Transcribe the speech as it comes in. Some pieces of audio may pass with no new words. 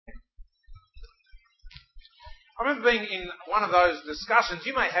I remember being in one of those discussions.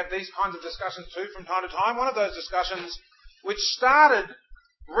 You may have these kinds of discussions too from time to time. One of those discussions which started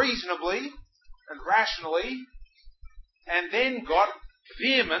reasonably and rationally and then got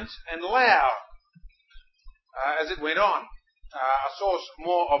vehement and loud as it went on. A source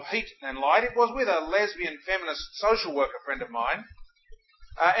more of heat than light. It was with a lesbian feminist social worker friend of mine.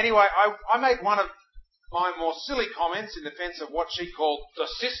 Anyway, I made one of my more silly comments in defence of what she called the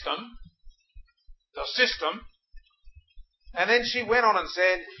system. The system. And then she went on and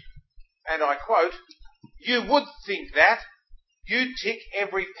said, and I quote, "You would think that. You tick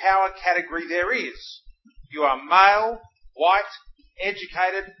every power category there is. You are male, white,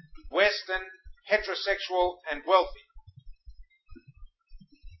 educated, Western, heterosexual, and wealthy."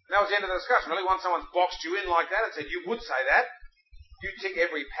 And that was the end of the discussion. Really, once someone's boxed you in like that and said, "You would say that. You tick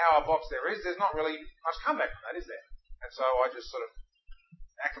every power box there is," there's not really much comeback from that, is there? And so I just sort of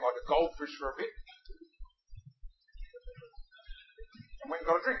acted like a goldfish for a bit and went and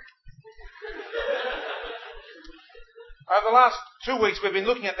got a drink. Over the last 2 weeks, we've been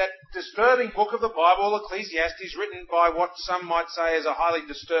looking at that disturbing book of the Bible, Ecclesiastes, written by what some might say is a highly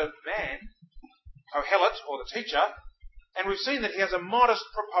disturbed man, Kohelet, or the teacher, and we've seen that he has a modest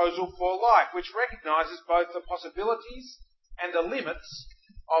proposal for life, which recognises both the possibilities and the limits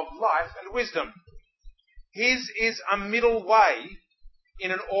of life and wisdom. His is a middle way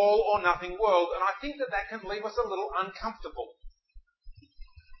in an all-or-nothing world, and I think that can leave us a little uncomfortable.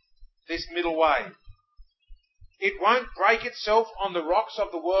 This middle way. It won't break itself on the rocks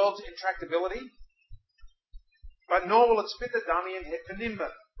of the world's intractability, but nor will it spit the dummy and head for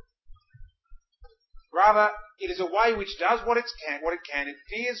Nimbin. Rather, it is a way which does what it can. It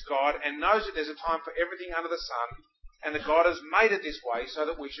fears God and knows that there's a time for everything under the sun, and that God has made it this way so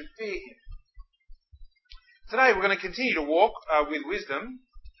that we should fear Him. Today we're going to continue to walk with wisdom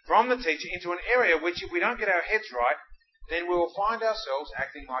from the teacher into an area which, if we don't get our heads right, then we will find ourselves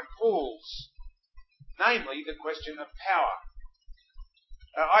acting like fools. Namely, the question of power.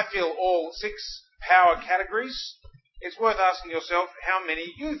 I feel all 6 power categories. It's worth asking yourself how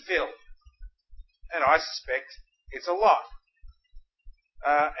many you feel. And I suspect it's a lot.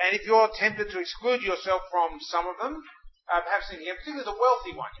 And if you're tempted to exclude yourself from some of them, perhaps thinking, particularly the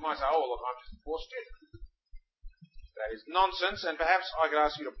wealthy one, you might say, "Oh, look, I'm just a poor student." That is nonsense, and perhaps I could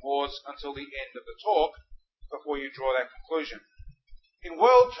ask you to pause until the end of the talk before you draw that conclusion. In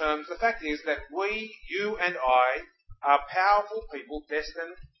world terms, the fact is that we, you and I, are powerful people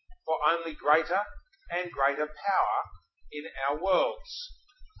destined for only greater and greater power in our worlds.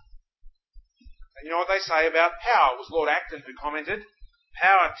 And you know what they say about power? It was Lord Acton who commented,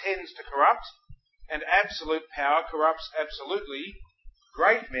 "Power tends to corrupt, and absolute power corrupts absolutely.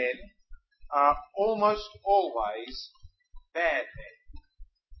 Great men are almost always bad men."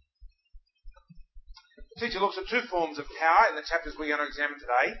 The teacher looks at 2 forms of power in the chapters we're going to examine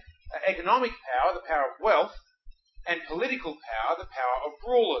today. Economic power, the power of wealth, and political power, the power of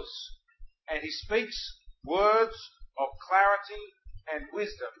rulers. And he speaks words of clarity and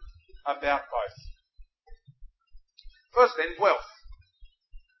wisdom about both. First then, wealth.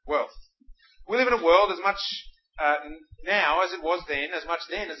 Wealth. We live in a world as much now as it was then, as much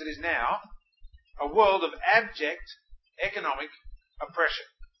then as it is now, a world of abject economic oppression.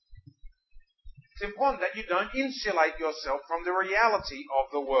 It's important that you don't insulate yourself from the reality of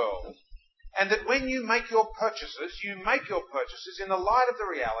the world, and that when you make your purchases in the light of the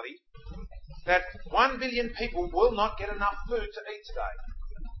reality that 1 billion people will not get enough food to eat today,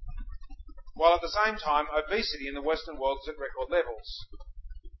 while at the same time obesity in the Western world is at record levels.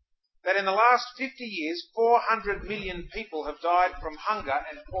 That in the last 50 years, 400 million people have died from hunger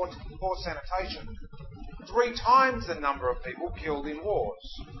and poor sanitation, 3 times the number of people killed in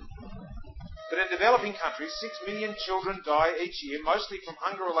wars. That in developing countries, 6 million children die each year, mostly from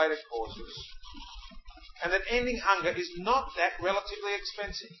hunger-related causes, and that ending hunger is not that relatively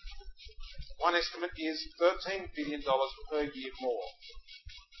expensive. One estimate is $13 billion per year more.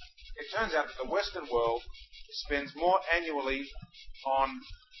 It turns out that the Western world spends more annually on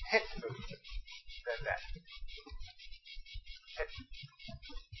pet food than that. Pet food.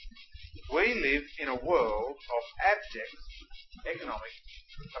 We live in a world of abject economic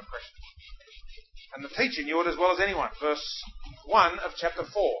oppression. And the teacher knew it as well as anyone. Verse 1 of chapter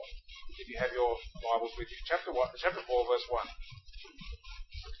 4, if you have your Bibles with you. Chapter 4, verse 1.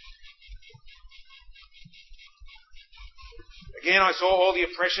 Again I saw all the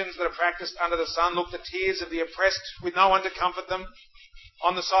oppressions that are practiced under the sun. Look, the tears of the oppressed, with no one to comfort them.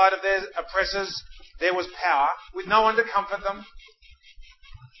 On the side of their oppressors there was power, with no one to comfort them.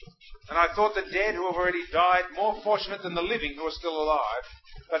 And I thought the dead who have already died more fortunate than the living who are still alive.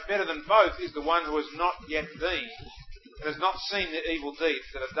 But better than both is the one who has not yet been and has not seen the evil deeds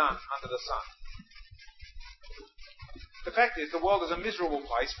that are done under the sun. The fact is, the world is a miserable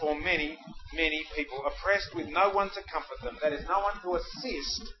place for many, many people, oppressed with no one to comfort them. That is, no one to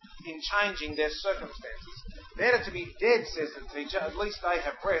assist in changing their circumstances. Better to be dead, says the teacher, at least they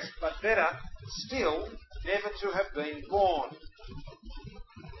have rest, but better still never to have been born.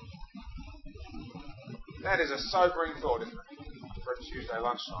 That is a sobering thought, isn't it, for a Tuesday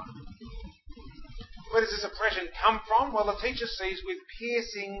lunchtime? Where does this oppression come from? Well, the teacher sees with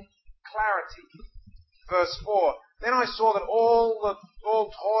piercing clarity. Verse 4, then I saw that all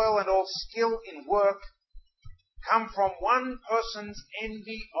toil and all skill in work come from one person's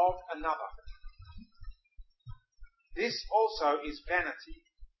envy of another. This also is vanity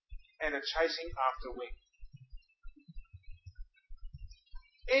and a chasing after wind.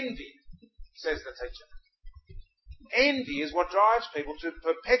 Envy, says the teacher. Envy is what drives people to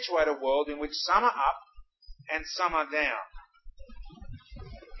perpetuate a world in which some are up and some are down.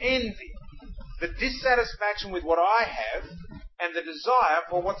 Envy, the dissatisfaction with what I have and the desire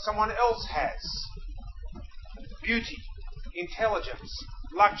for what someone else has. Beauty, intelligence,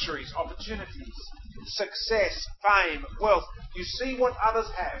 luxuries, opportunities, success, fame, wealth. You see what others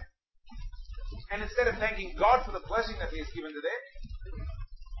have. And instead of thanking God for the blessing that He has given to them,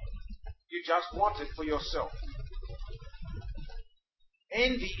 you just want it for yourself.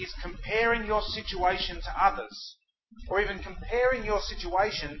 Envy is comparing your situation to others, or even comparing your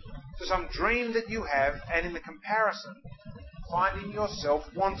situation to some dream that you have, and in the comparison, finding yourself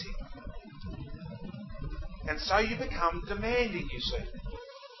wanting. And so you become demanding, you see.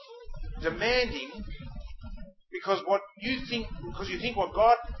 Demanding because you think what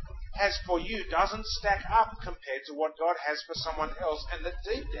God has for you doesn't stack up compared to what God has for someone else, and that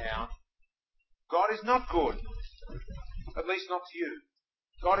deep down, God is not good, at least not to you.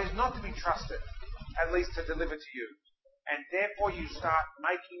 God is not to be trusted, at least to deliver to you. And therefore you start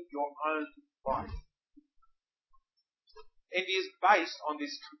making your own life. Envy is based on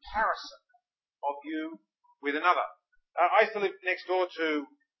this comparison of you with another. I used to live next door to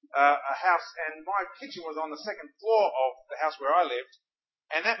a house, and my kitchen was on the second floor of the house where I lived,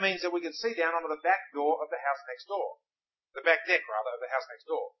 and that means that we could see down onto the back door of the house next door. The back deck, rather, of the house next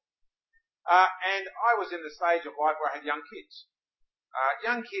door. And I was in the stage of life where I had young kids.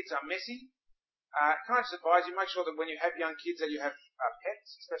 Young kids are messy. Can I just advise you, make sure that when you have young kids that you have pets,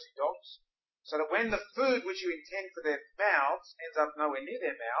 especially dogs, so that when the food which you intend for their mouths ends up nowhere near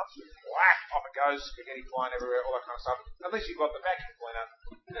their mouths, whack, off it goes, spaghetti flying everywhere, all that kind of stuff. At least you've got the vacuum cleaner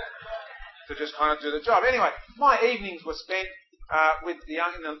to just kind of do the job. Anyway, my evenings were spent with the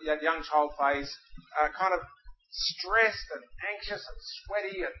young child phase, kind of stressed and anxious and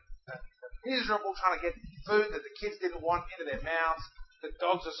sweaty and miserable, trying to get food that the kids didn't want into their mouths. The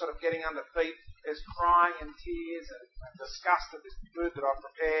dogs are sort of getting under feet. There's crying and tears and disgust at this food that I've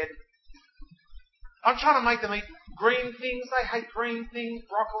prepared. I'm trying to make them eat green things. They hate green things,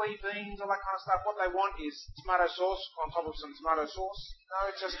 broccoli, beans, all that kind of stuff. What they want is tomato sauce on top of some tomato sauce. No,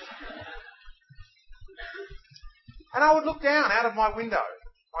 it's just... And I would look down out of my window,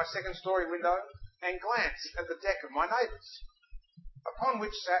 my second story window, and glance at the deck of my neighbours, upon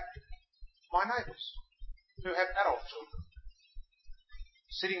which sat my neighbours, who have adult children,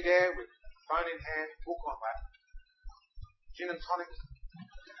 sitting there with phone in hand, book on lap, gin and tonic,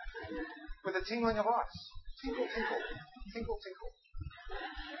 with a tingling of ice. Tinkle, tinkle, tinkle, tinkle.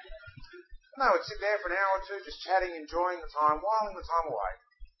 And they would sit there for an hour or two, just chatting, enjoying the time, whiling the time away.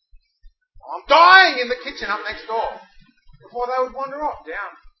 I'm dying in the kitchen up next door, before they would wander off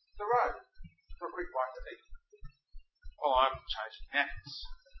down the road for a quick bite to eat. Well, I'm changing nappies.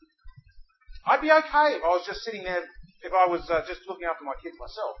 I'd be okay if I was just sitting there, if I was just looking after my kids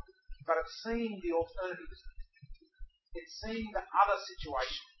myself. But it's seeing the alternatives. It's seeing the other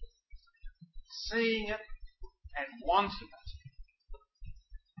situation. Seeing it and wanting it.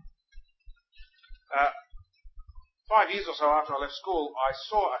 5 years or so after I left school, I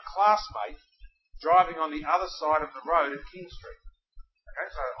saw a classmate driving on the other side of the road at King Street. Okay,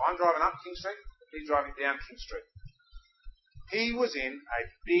 so I'm driving up King Street, he's driving down King Street. He was in a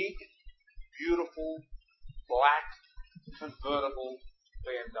big, beautiful, black, convertible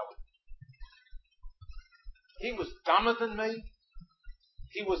BMW. He was dumber than me.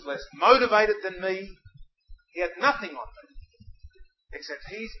 He was less motivated than me. He had nothing on me. Except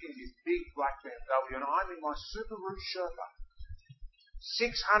he's in his big black BMW and I'm in my Subaru Sherpa.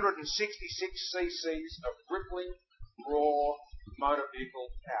 666 cc's of rippling, raw motor vehicle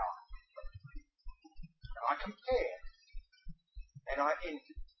power. And I compare. And I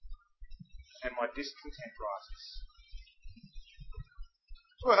envy. And my discontent rises.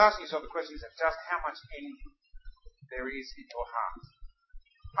 It's worth asking yourself the question, is just how much envy there is in your heart.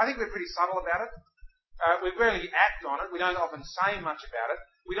 I think we're pretty subtle about it. We rarely act on it. We don't often say much about it.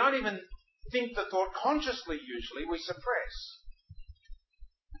 We don't even think the thought consciously, usually. We suppress.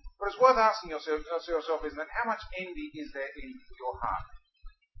 But it's worth asking yourself, isn't it, how much envy is there in your heart?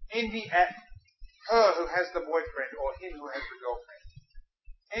 Envy at her who has the boyfriend or him who has the girlfriend.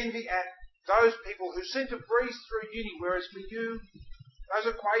 Envy at those people who seem to breeze through uni, whereas for you, those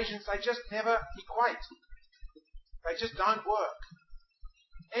equations, they just never equate. They just don't work.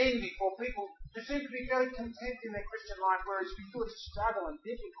 Envy for people who seem to be very content in their Christian life, whereas for you it's a struggle and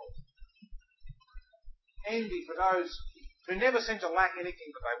difficult. Envy for those who never seem to lack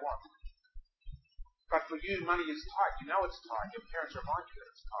anything that they want. But for you, money is tight. You know it's tight. Your parents remind you that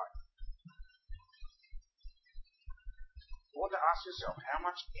it's tight. You want to ask yourself how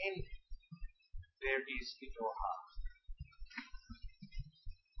much envy there is in your heart.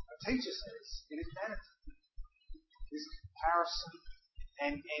 A teacher says it is vanity. This comparison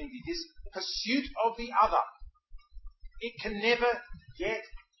and envy, this pursuit of the other. It can never get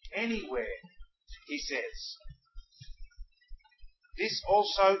anywhere, he says. This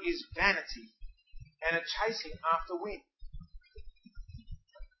also is vanity and a chasing after wind.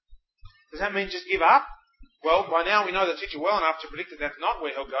 Does that mean just give up? Well, by now we know the teacher well enough to predict that that's not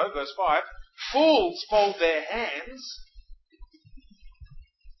where he'll go. Verse 5, fools fold their hands.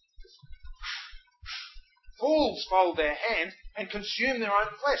 Fools fold their hands and consume their own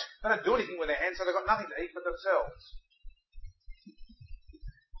flesh. They don't do anything with their hands, so they've got nothing to eat but themselves.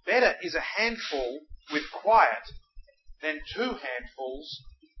 Better is a handful with quiet than 2 handfuls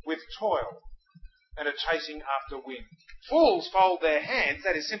with toil and a chasing after wind. Fools fold their hands,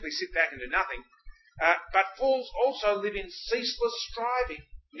 that is simply sit back and do nothing, but fools also live in ceaseless striving,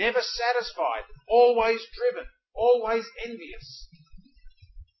 never satisfied, always driven, always envious.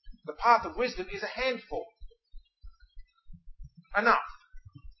 The path of wisdom is a handful. Enough.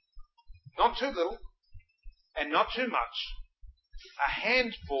 Not too little and not too much. A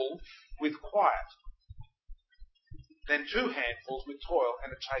handful with quiet, then 2 handfuls with toil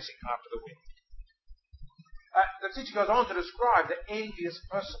and a chasing after the wind. The teacher goes on to describe the envious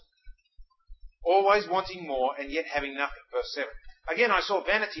person, always wanting more and yet having nothing. Verse 7. Again, I saw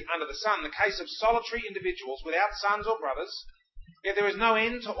vanity under the sun, the case of solitary individuals without sons or brothers, yet there is no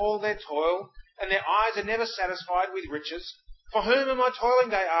end to all their toil, and their eyes are never satisfied with riches. For whom am I toiling,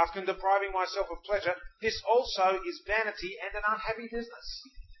 they ask, and depriving myself of pleasure? This also is vanity and an unhappy business.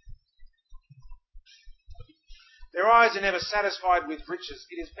 Their eyes are never satisfied with riches.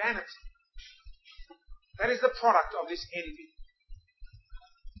 It is vanity. That is the product of this envy.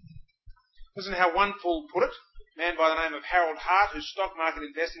 Listen to how one fool put it. A man by the name of Harold Hart, whose stock market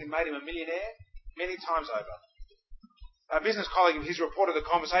investing had made him a millionaire many times over. A business colleague of his reported the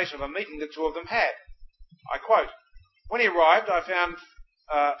conversation of a meeting the two of them had. I quote, when I arrived, I found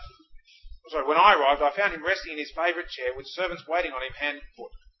him resting in his favourite chair with servants waiting on him hand and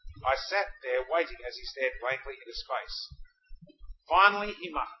foot. I sat there waiting as he stared blankly into space. Finally,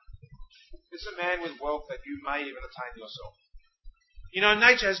 he muttered, "This is a man with wealth that you may even attain yourself. You know,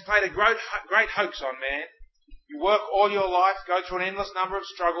 nature has played a great hoax on man. You work all your life, go through an endless number of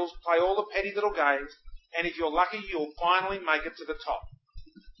struggles, play all the petty little games, and if you're lucky, you'll finally make it to the top.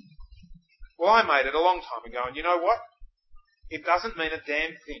 Well, I made it a long time ago, and you know what? It doesn't mean a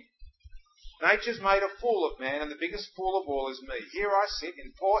damn thing. Nature's made a fool of man, and the biggest fool of all is me. Here I sit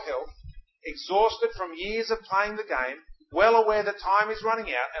in poor health, exhausted from years of playing the game, well aware that time is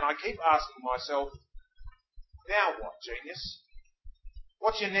running out, and I keep asking myself, now what, genius?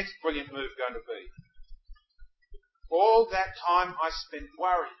 What's your next brilliant move going to be? All that time I spent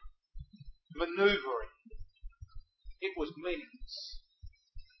worrying, manoeuvring. It was meaningless.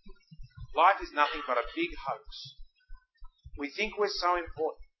 Life is nothing but a big hoax. We think we're so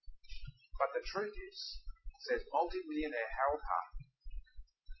important. But the truth is, says multi-millionaire Harold Hart,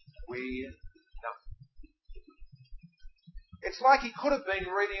 we're nothing. It's like he could have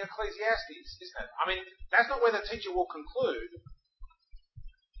been reading Ecclesiastes, isn't it? I mean, that's not where the teacher will conclude.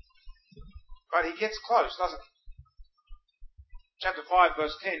 But he gets close, doesn't he? Chapter 5,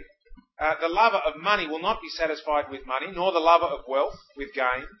 verse 10. The lover of money will not be satisfied with money, nor the lover of wealth with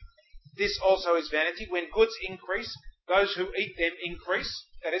gain. This also is vanity. When goods increase, those who eat them increase.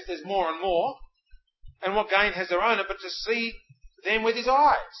 That is, there's more and more. And what gain has their owner but to see them with his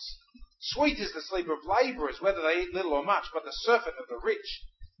eyes? Sweet is the sleep of labourers, whether they eat little or much, but the surfeit of the rich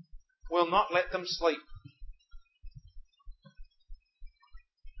will not let them sleep.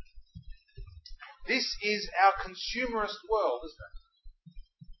 This is our consumerist world, isn't it?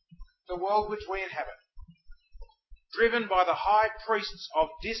 The world which we inhabit. driven by the high priests of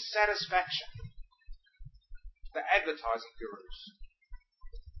dissatisfaction, the advertising gurus.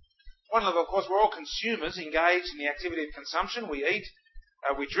 One level, of course, we're all consumers engaged in the activity of consumption. We eat,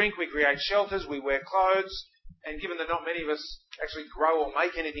 we drink, we create shelters, we wear clothes, and given that not many of us actually grow or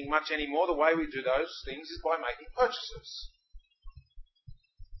make anything much anymore, the way we do those things is by making purchases.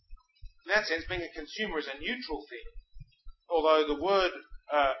 In that sense, being a consumer is a neutral thing, although the word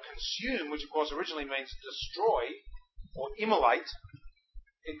consume, which of course originally means destroy or immolate,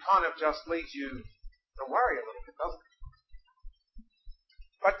 it kind of just leads you to worry a little bit, doesn't it?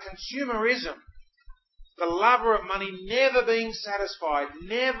 But consumerism, the lover of money never being satisfied,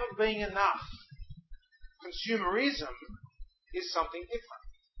 never being enough, consumerism is something different.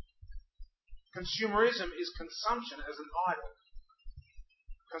 Consumerism is consumption as an idol.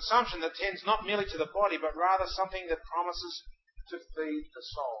 Consumption that tends not merely to the body, but rather something that promises to feed the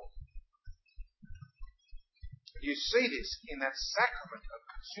soul. You see this in that sacrament of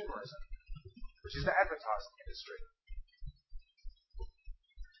consumerism, which is the advertising industry.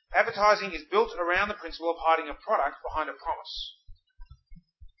 Advertising is built around the principle of hiding a product behind a promise.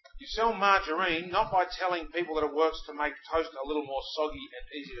 You sell margarine not by telling people that it works to make toast a little more soggy and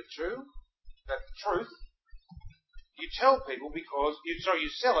easy to chew. That's the truth. You tell people you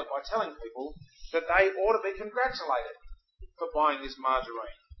sell it by telling people that they ought to be congratulated for buying this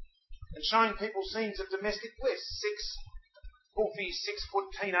margarine. And showing people scenes of domestic bliss. 6-foot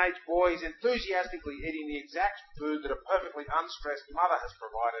teenage boys enthusiastically eating the exact food that a perfectly unstressed mother has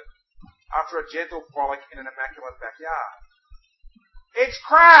provided after a gentle frolic in an immaculate backyard. It's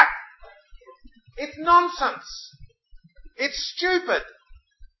crap! It's nonsense! It's stupid!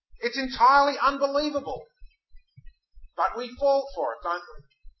 It's entirely unbelievable. But we fall for it, don't we?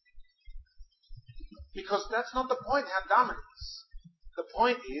 Because that's not the point how dumb it is. The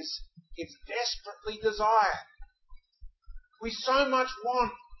point is, it's desperately desired. We so much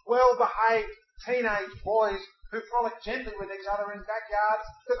want well-behaved teenage boys who frolic gently with each other in backyards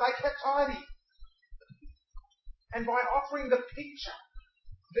that they kept tidy. And by offering the picture,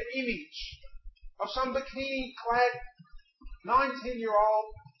 the image of some bikini-clad 19-year-old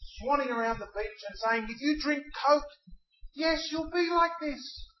swanning around the beach and saying, if you drink Coke, yes, you'll be like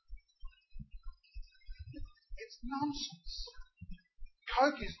this. It's nonsense.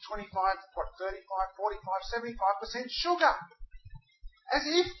 Coke is 35, 35, 45, 75% sugar. As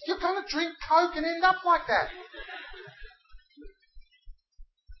if you're going to drink Coke and end up like that.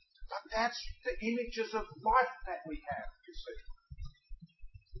 But that's the images of life that we have, you see.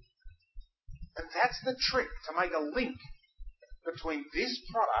 And that's the trick, to make a link between this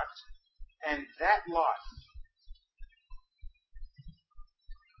product and that life.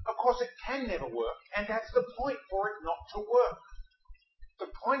 Of course, it can never work, and that's the point for it not to work. The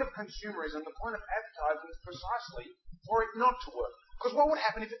point of consumerism, the point of advertising is precisely for it not to work. Because what would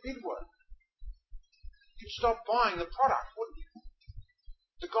happen if it did work? You'd stop buying the product, wouldn't you?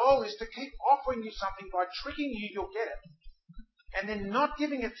 The goal is to keep offering you something by tricking you you'll get it, and then not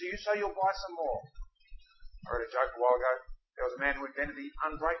giving it to you so you'll buy some more. I heard a joke a while ago. There was a man who invented the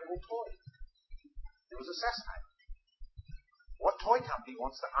unbreakable toy. He was assassinated. What toy company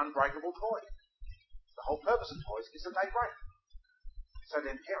wants the unbreakable toy? The whole purpose of toys is that they break. So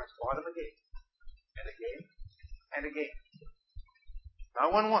then parents buy them again, and again, and again. No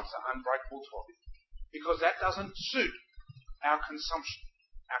one wants an unbreakable toy, because that doesn't suit our consumption,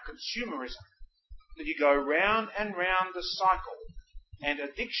 our consumerism. That you go round and round the cycle, and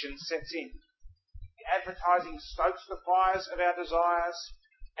addiction sets in. The advertising stokes the fires of our desires,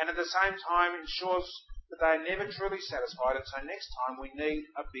 and at the same time ensures that they are never truly satisfied, and so next time we need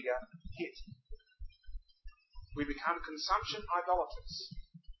a bigger hit. We become consumption idolaters.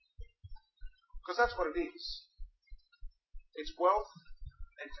 Because that's what it is. It's wealth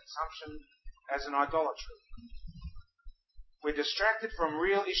and consumption as an idolatry. We're distracted from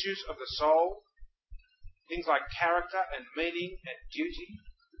real issues of the soul, things like character and meaning and duty,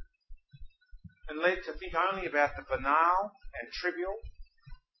 and led to think only about the banal and trivial.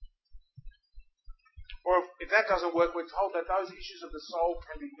 Or if that doesn't work, we're told that those issues of the soul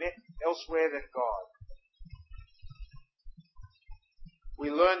can be met elsewhere than God. We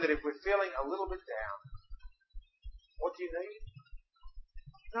learn that if we're feeling a little bit down, what do you need?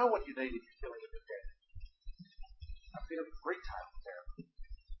 You know what you need if you're feeling a bit down. A bit of retail therapy.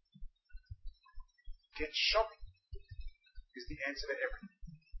 Get shopping is the answer to everything.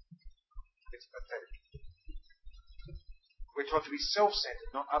 It's pathetic. We're taught to be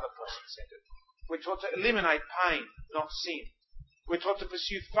self-centered, not other person-centered. We're taught to eliminate pain, not sin. We're taught to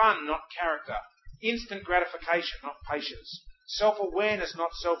pursue fun, not character. Instant gratification, not patience. Self-awareness,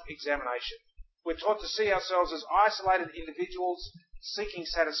 not self-examination. We're taught to see ourselves as isolated individuals seeking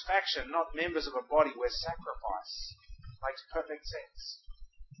satisfaction, not members of a body where sacrifice makes perfect sense.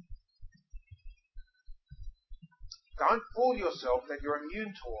 Don't fool yourself that you're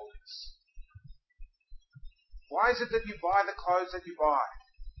immune to all this. Why is it that you buy the clothes that you buy?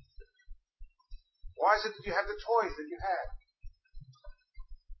 Why is it that you have the toys that you have?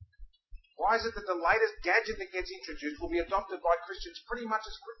 Why is it that the latest gadget that gets introduced will be adopted by Christians pretty much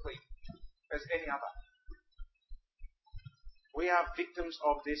as quickly as any other? We are victims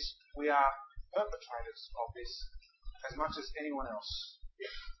of this. We are perpetrators of this as much as anyone else.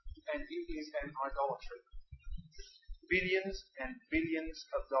 And it is an idolatry. Billions and billions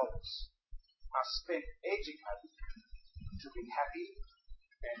of dollars are spent educating to be happy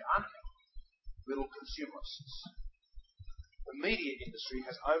and unhappy little consumerists. The media industry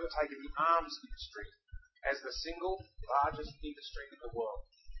has overtaken the arms industry as the single largest industry in the world.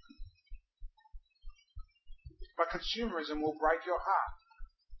 But consumerism will break your heart.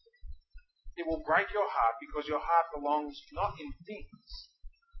 It will break your heart because your heart belongs not in things,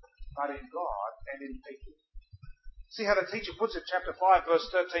 but in God and in people. See how the teacher puts it, chapter 5, verse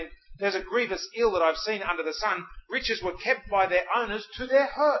 13. There's a grievous ill that I've seen under the sun. Riches were kept by their owners to their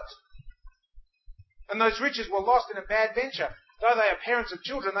hurt. And those riches were lost in a bad venture. Though they are parents of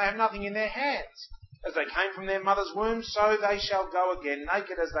children, they have nothing in their hands. As they came from their mother's womb, so they shall go again,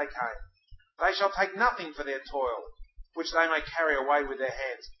 naked as they came. They shall take nothing for their toil, which they may carry away with their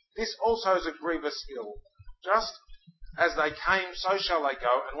hands. This also is a grievous ill. Just as they came, so shall they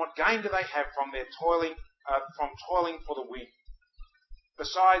go. And what gain do they have from their toiling for the wind?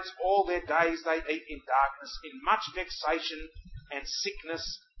 Besides, all their days they eat in darkness, in much vexation and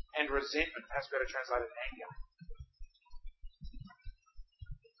sickness and resentment. That's better translated, anger.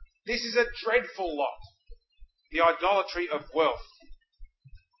 This is a dreadful lot, the idolatry of wealth.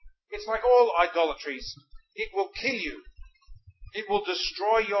 It's like all idolatries. It will kill you. It will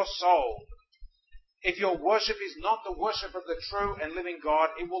destroy your soul. If your worship is not the worship of the true and living God,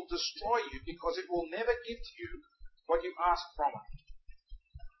 it will destroy you because it will never give to you what you ask from it.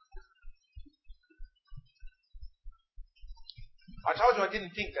 I told you I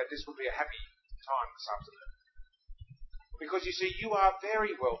didn't think that this would be a happy time this afternoon. Because you see, you are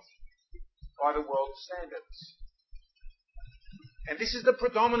very wealthy by the world's standards. And this is the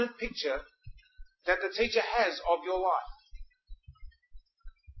predominant picture that the teacher has of your life.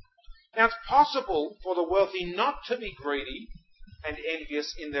 Now it's possible for the wealthy not to be greedy and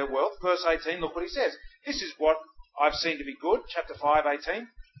envious in their wealth. Verse 18, look what he says. This is what I've seen to be good. Chapter 5, 18.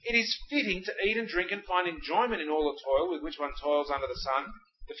 It is fitting to eat and drink and find enjoyment in all the toil with which one toils under the sun,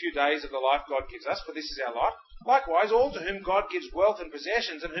 the few days of the life God gives us, for this is our lot. Likewise, all to whom God gives wealth and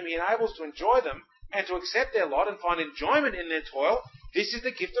possessions and whom he enables to enjoy them and to accept their lot and find enjoyment in their toil, this is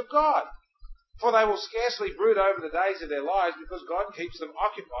the gift of God. For they will scarcely brood over the days of their lives because God keeps them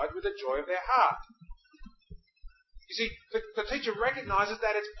occupied with the joy of their heart. You see, the teacher recognizes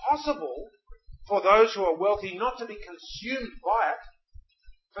that it's possible for those who are wealthy not to be consumed by it,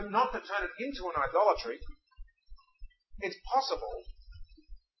 but not to turn it into an idolatry. It's possible,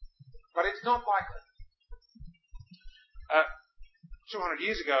 but it's not likely. 200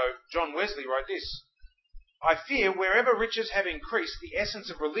 years ago, John Wesley wrote this: I fear wherever riches have increased, the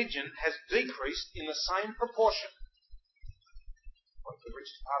essence of religion has decreased in the same proportion. What's the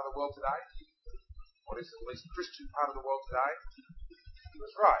richest part of the world today? What is the least Christian part of the world today? He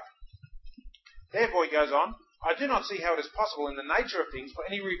was right. Therefore, he goes on, I do not see how it is possible in the nature of things for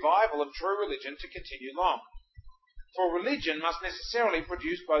any revival of true religion to continue long. For religion must necessarily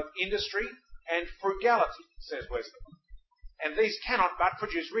produce both industry and frugality, says Wesley. And these cannot but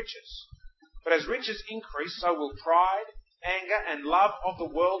produce riches. But as riches increase, so will pride, anger, and love of the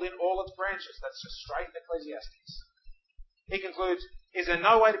world in all its branches. That's just straight in Ecclesiastes. He concludes, is there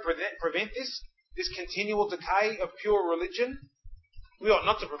no way to prevent this continual decay of pure religion? We ought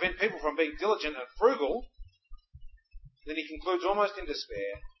not to prevent people from being diligent and frugal. Then he concludes almost in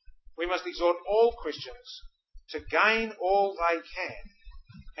despair, we must exhort all Christians to gain all they can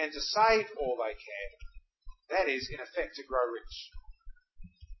and to save all they can. That is, in effect, to grow rich.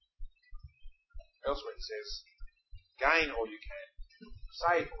 Elsewhere it says, gain all you can,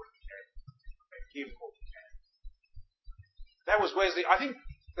 save all you can, and give all you can. That was Wesley. I think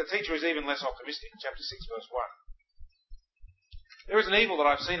the teacher is even less optimistic. Chapter 6, verse 1. There is an evil that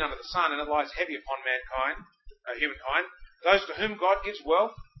I've seen under the sun, and it lies heavy upon humankind, those to whom God gives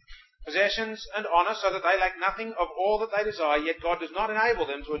wealth, possessions, and honour, so that they lack nothing of all that they desire, yet God does not enable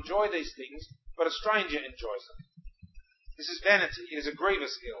them to enjoy these things, but a stranger enjoys them. This is vanity. It is a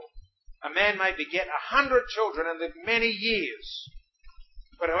grievous ill. A man may beget 100 children and live many years,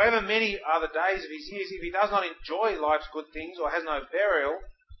 But however many are the days of his years, if he does not enjoy life's good things or has no burial,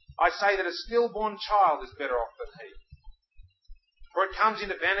 I say that a stillborn child is better off than he. For it comes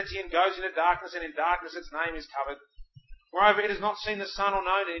into vanity and goes into darkness, and in darkness its name is covered. Moreover, it has not seen the sun or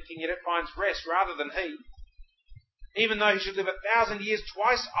known anything, yet it finds rest rather than he. Even though he should live 1,000 years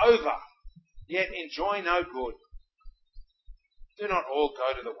twice over, yet enjoy no good. Do not all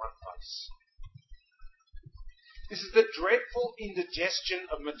go to the one place. This is the dreadful indigestion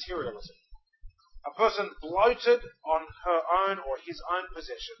of materialism. A person bloated on her own or his own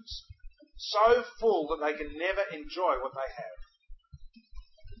possessions, so full that they can never enjoy what they have.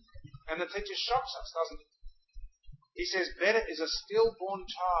 And the teacher shocks us, doesn't he? He says, better is a stillborn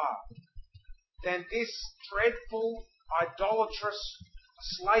child than this dreadful, idolatrous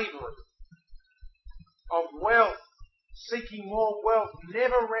slavery of wealth, seeking more wealth,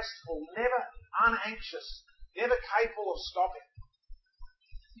 never restful, never unanxious, never capable of stopping.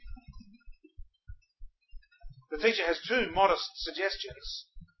 The teacher has two modest suggestions.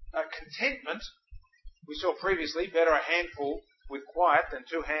 Contentment, we saw previously, better a handful with quiet than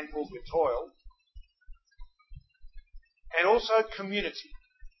 2 handfuls with toil. And also community.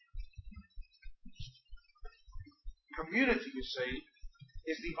 Community, you see,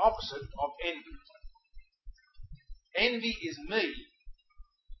 is the opposite of envy. Envy is me.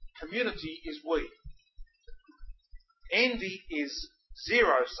 Community is we. Envy is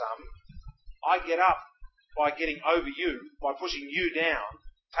zero-sum. I get up by getting over you, by pushing you down,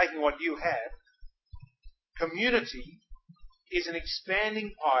 taking what you have. Community is an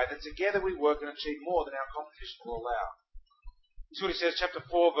expanding pie that together we work and achieve more than our competition will allow. This is what he says, chapter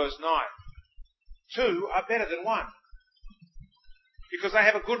 4, verse 9. 2 are better than 1, because they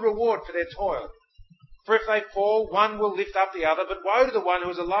have a good reward for their toil. For if they fall, one will lift up the other, but woe to the one who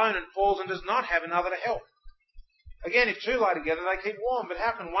is alone and falls and does not have another to help. Again, if 2 lie together, they keep warm, but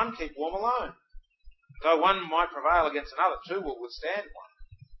how can one keep warm alone? Though one might prevail against another, 2 will withstand one.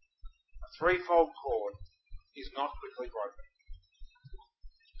 A threefold cord is not quickly broken.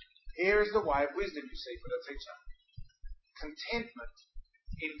 Here is the way of wisdom, you see, for the teacher. Contentment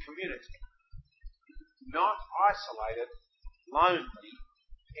in community, not isolated, lonely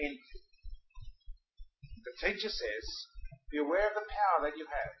envy. The teacher says, be aware of the power that you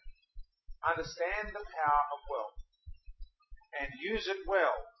have. Understand the power of wealth and use it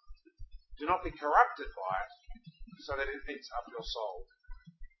well. Do not be corrupted by it so that it eats up your soul.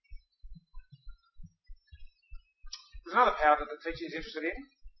 There's another power that the teacher is interested in.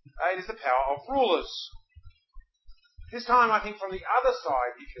 It is the power of rulers. This time, I think, from the other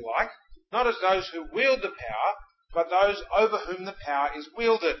side, if you like, not as those who wield the power, but those over whom the power is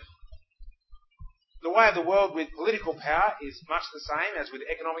wielded. The way of the world with political power is much the same as with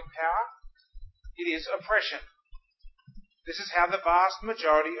economic power. It is oppression. This is how the vast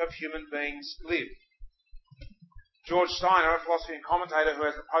majority of human beings live. George Steiner, a philosophy and commentator who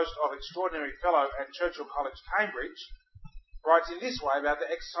has the post of Extraordinary Fellow at Churchill College, Cambridge, writes in this way about the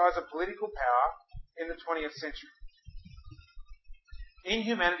exercise of political power in the 20th century.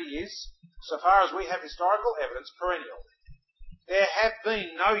 Inhumanity is, so far as we have historical evidence, perennial. There have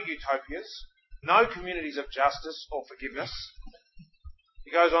been no utopias, no communities of justice or forgiveness.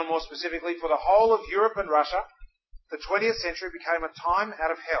 He goes on more specifically, for the whole of Europe and Russia, the 20th century became a time out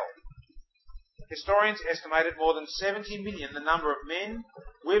of hell. Historians estimated more than 70 million the number of men,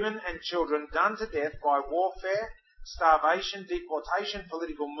 women and children done to death by warfare, starvation, deportation,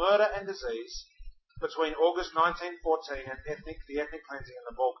 political murder and disease between August 1914 and the ethnic cleansing in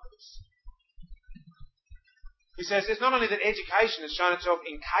the Balkans. He says it's not only that education has shown itself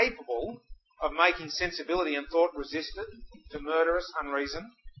incapable of making sensibility and thought resistant to murderous unreason.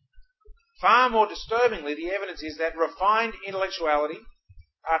 Far more disturbingly, the evidence is that refined intellectuality,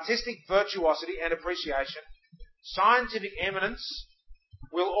 artistic virtuosity and appreciation, scientific eminence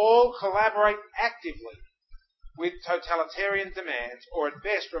will all collaborate actively with totalitarian demands, or at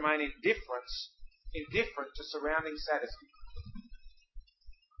best remain indifferent to surrounding sadism.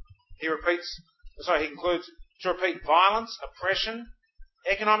 He concludes, to repeat, violence, oppression,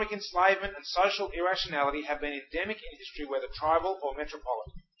 economic enslavement and social irrationality have been endemic in history, whether tribal or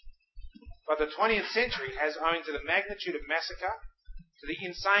metropolitan. But the 20th century has, owing to the magnitude of massacre, to the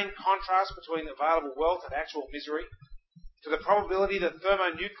insane contrast between available wealth and actual misery, to the probability that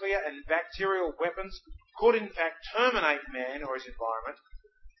thermonuclear and bacterial weapons could in fact terminate man or his environment,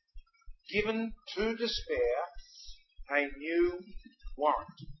 given to despair a new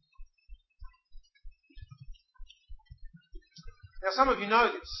warrant. Now some of you know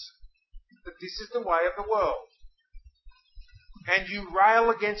this, that this is the way of the world. And you rail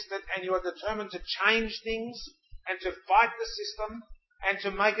against it and you are determined to change things and to fight the system and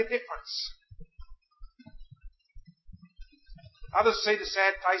to make a difference. Others see the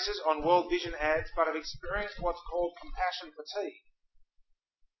sad faces on World Vision ads but have experienced what's called compassion fatigue.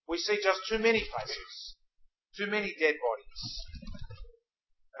 We see just too many faces, too many dead bodies.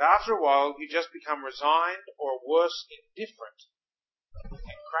 And after a while, you just become resigned or worse, indifferent,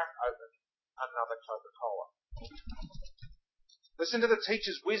 and crack open another Coca-Cola. Listen to the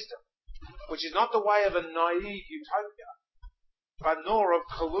teacher's wisdom, which is not the way of a naive utopia, but nor of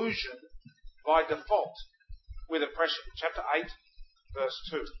collusion by default with oppression. Chapter 8, verse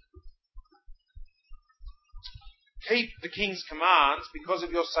 2. Keep the king's commands because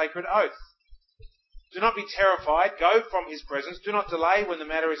of your sacred oath. Do not be terrified. Go from his presence. Do not delay when the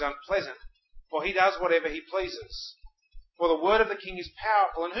matter is unpleasant, for he does whatever he pleases. For the word of the king is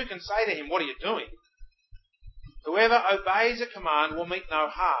powerful, and who can say to him, what are you doing? Whoever obeys a command will meet no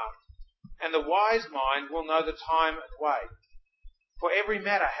harm, and the wise mind will know the time and way. For every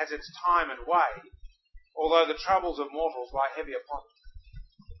matter has its time and way, although the troubles of mortals lie heavy upon them.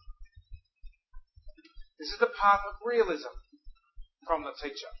 This is the path of realism from the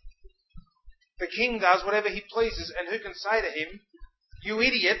teacher. The king does whatever he pleases, and who can say to him, you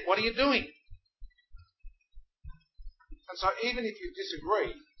idiot, what are you doing? And so even if you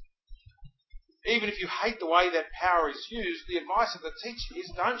disagree, even if you hate the way that power is used, the advice of the teacher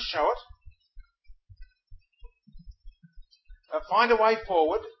is don't show it. Find a way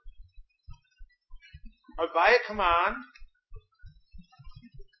forward. Obey a command.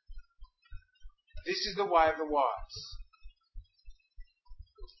 This is the way of the wise.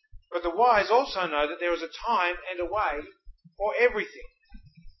 But the wise also know that there is a time and a way for everything,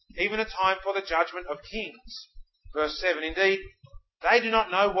 even a time for the judgment of kings. Verse 7, indeed, they do not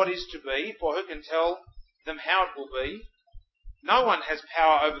know what is to be, for who can tell them how it will be? No one has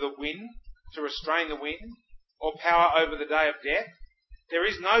power over the wind to restrain the wind, or power over the day of death. There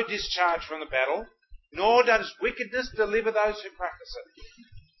is no discharge from the battle, nor does wickedness deliver those who practice it.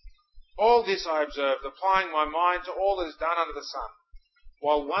 All this I observed, applying my mind to all that is done under the sun,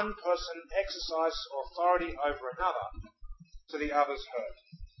 while one person exercises authority over another to the other's hurt.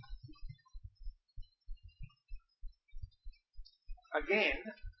 Again,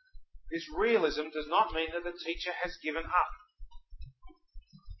 this realism does not mean that the teacher has given up.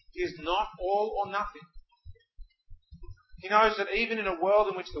 He is not all or nothing. He knows that even in a world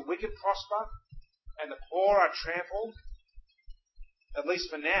in which the wicked prosper and the poor are trampled, at least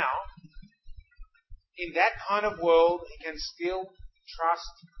for now, in that kind of world he can still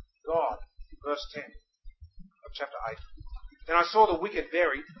trust God. Verse 10 of chapter 8. Then I saw the wicked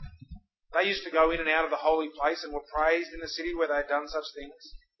buried. They used to go in and out of the holy place and were praised in the city where they had done such things.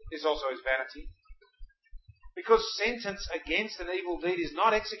 This also is vanity. Because sentence against an evil deed is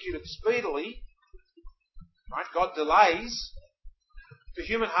not executed speedily, right? God delays. The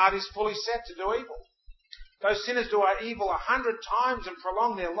human heart is fully set to do evil. Those sinners do evil 100 times and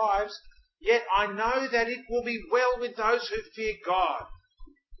prolong their lives, yet I know that it will be well with those who fear God,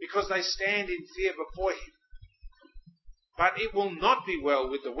 because they stand in fear before him. But it will not be well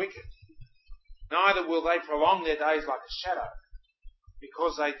with the wicked, neither will they prolong their days like a shadow,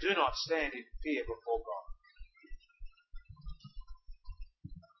 because they do not stand in fear before God.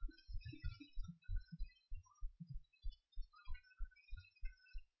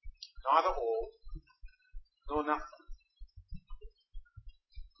 Neither all, nor nothing.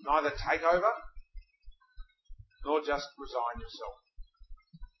 Neither take over, nor just resign yourself.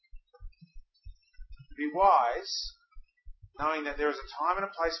 Be wise, knowing that there is a time and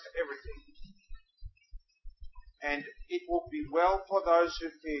a place for everything, and it will be well for those who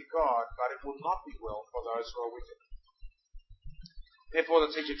fear God, but it will not be well for those who are wicked. Therefore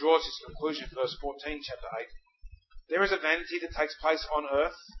the teacher draws his conclusion, verse 14, chapter 8. There is a vanity that takes place on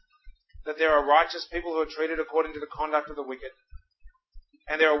earth, that there are righteous people who are treated according to the conduct of the wicked,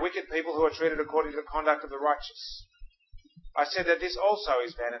 and there are wicked people who are treated according to the conduct of the righteous. I said that this also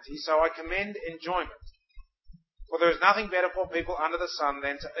is vanity, so I commend enjoyment. For there is nothing better for people under the sun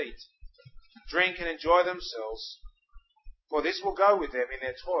than to eat, drink and enjoy themselves, for this will go with them in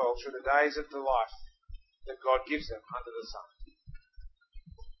their toil through the days of the life that God gives them under the sun.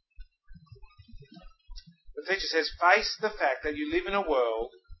 The teacher says, face the fact that you live in a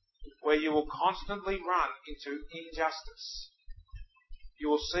world where you will constantly run into injustice. You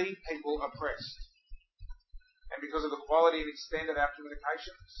will see people oppressed. And because of the quality and extent of our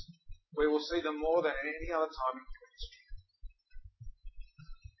communications, we will see them more than at any other time in history.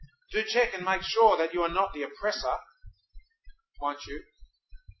 Do check and make sure that you are not the oppressor, won't you?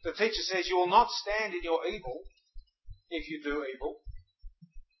 The teacher says you will not stand in your evil if you do evil.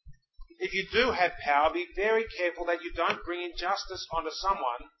 If you do have power, be very careful that you don't bring injustice onto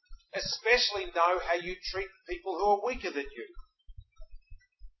someone, especially know how you treat people who are weaker than you.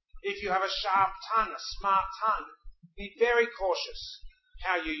 If you have a sharp tongue, a smart tongue, be very cautious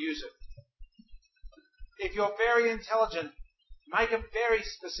how you use it. If you're very intelligent, make a very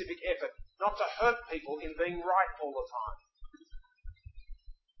specific effort not to hurt people in being right all the time.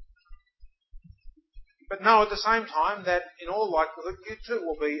 But know at the same time that in all likelihood you too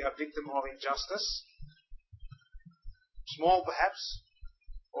will be a victim of injustice, small perhaps,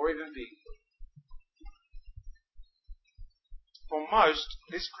 or even big. For most,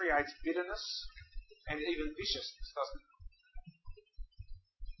 this creates bitterness and even viciousness, doesn't it?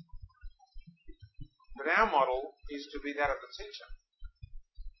 But our model is to be that of the teacher,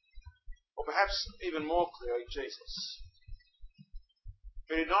 or perhaps even more clearly, Jesus,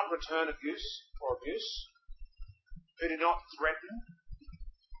 who did not return abuse for abuse, who did not threaten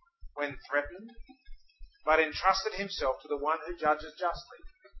when threatened, but entrusted himself to the one who judges justly.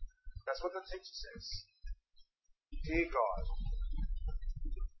 That's what the teacher says. Fear God.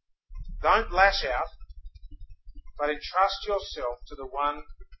 Don't lash out, but entrust yourself to the one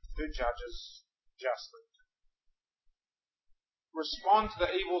who judges justly. Respond to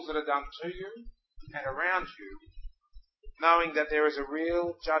the evils that are done to you and around you, knowing that there is a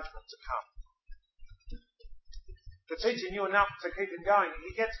real judgment to come. The teacher knew enough to keep him going.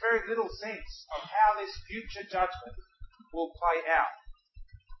 He gets very little sense of how this future judgment will play out,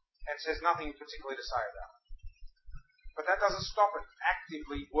 and says nothing particularly to say about it. But that doesn't stop it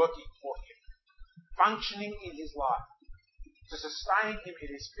actively working for him, functioning in his life, to sustain him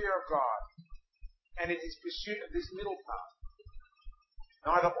in his fear of God and in his pursuit of this middle path.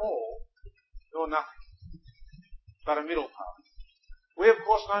 Neither all nor nothing, but a middle path. We, of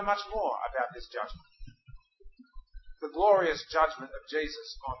course, know much more about this judgment. The glorious judgment of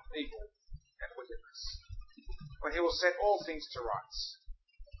Jesus on evil and wickedness, when he will set all things to rights,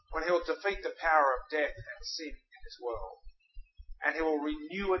 when he will defeat the power of death and sin in this world, and he will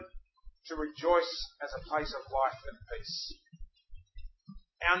renew it to rejoice as a place of life and peace.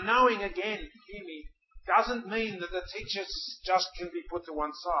 Our knowing, again, hear me, doesn't mean that the teachers just can be put to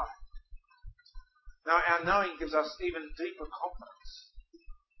one side. No, our knowing gives us even deeper confidence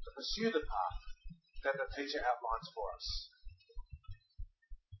to pursue the path that the teacher outlines for us.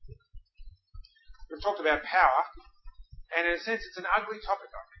 We've talked about power, and in a sense it's an ugly topic,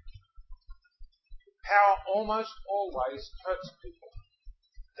 I think. Power almost always hurts people.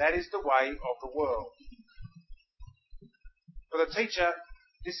 That is the way of the world. For the teacher,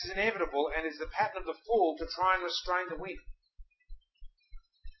 this is inevitable and is the pattern of the fool to try and restrain the wind.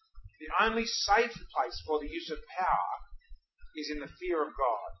 The only safe place for the use of power is in the fear of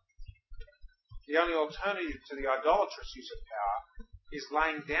God. The only alternative to the idolatrous use of power is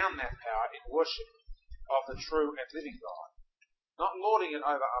laying down that power in worship of the true and living God, not lording it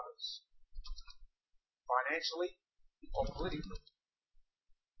over others, financially or politically,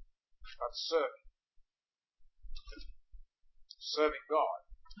 but serving God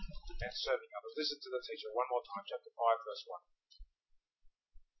and serving others. Listen to the teacher one more time, chapter 5, verse 1.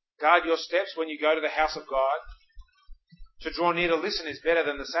 Guard your steps when you go to the house of God. To draw near to listen is better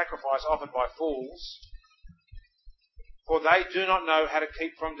than the sacrifice offered by fools, for they do not know how to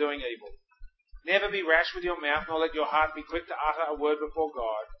keep from doing evil. Never be rash with your mouth, nor let your heart be quick to utter a word before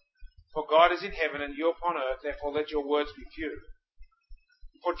God. For God is in heaven and you upon earth, therefore let your words be few.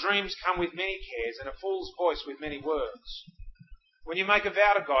 For dreams come with many cares, and a fool's voice with many words. When you make a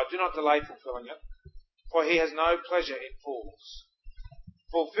vow to God, do not delay fulfilling it, for he has no pleasure in fools.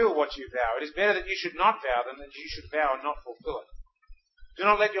 Fulfill what you vow. It is better that you should not vow than that you should vow and not fulfill it. Do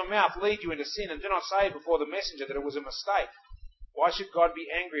not let your mouth lead you into sin, and do not say before the messenger that it was a mistake. Why should God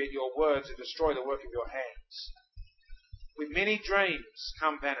be angry at your words and destroy the work of your hands? With many dreams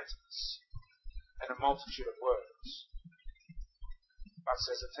come vanities, and a multitude of words. But,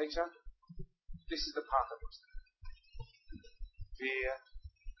 says the teacher, this is the path of wisdom. Fear